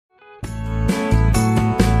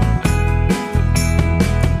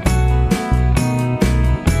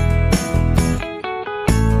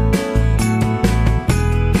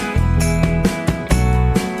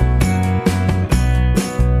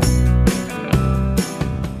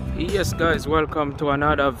Yes guys, welcome to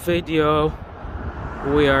another video.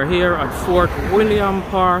 We are here at Fort William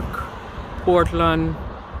Park, Portland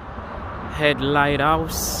Head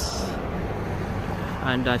Lighthouse,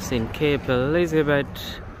 and that's in Cape Elizabeth,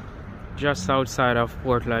 just outside of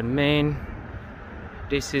Portland, Maine.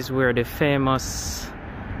 This is where the famous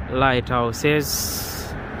lighthouse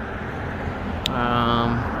is.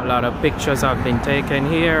 A lot of pictures have been taken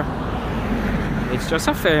here. It's just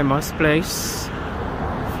a famous place,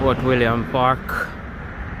 Fort William Park.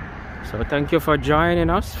 So thank you for joining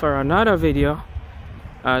us for another video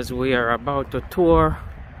as we are about to tour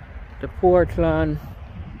the Portland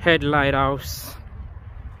Head Lighthouse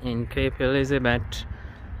in Cape Elizabeth,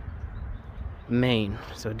 Maine.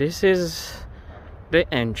 So this is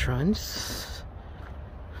the entrance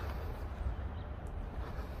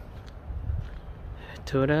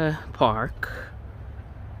to the park.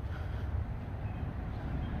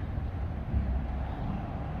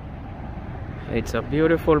 It's a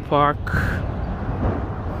beautiful park.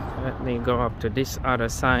 Let me go up to this other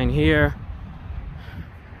sign here.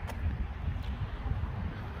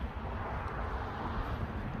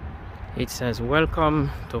 It says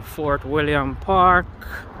welcome to Fort William Park.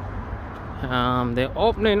 The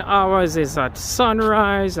opening hours is at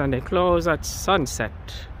sunrise and they close at sunset.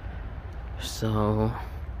 So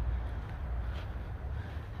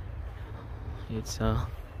it's a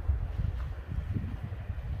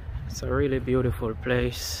really beautiful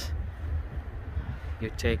place. You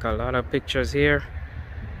take a lot of pictures here,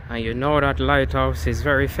 and you know that lighthouse is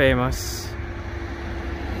very famous.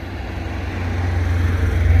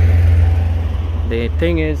 The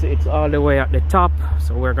thing is, it's all the way at the top,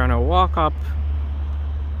 so we're gonna walk up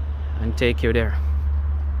and take you there.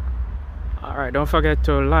 Alright, don't forget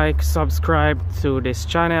to like, subscribe to this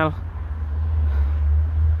channel.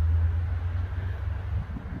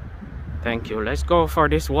 Thank you. Let's go for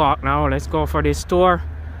this walk now. Let's go for this tour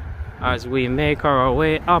as we make our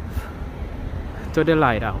way up to the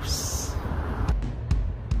lighthouse.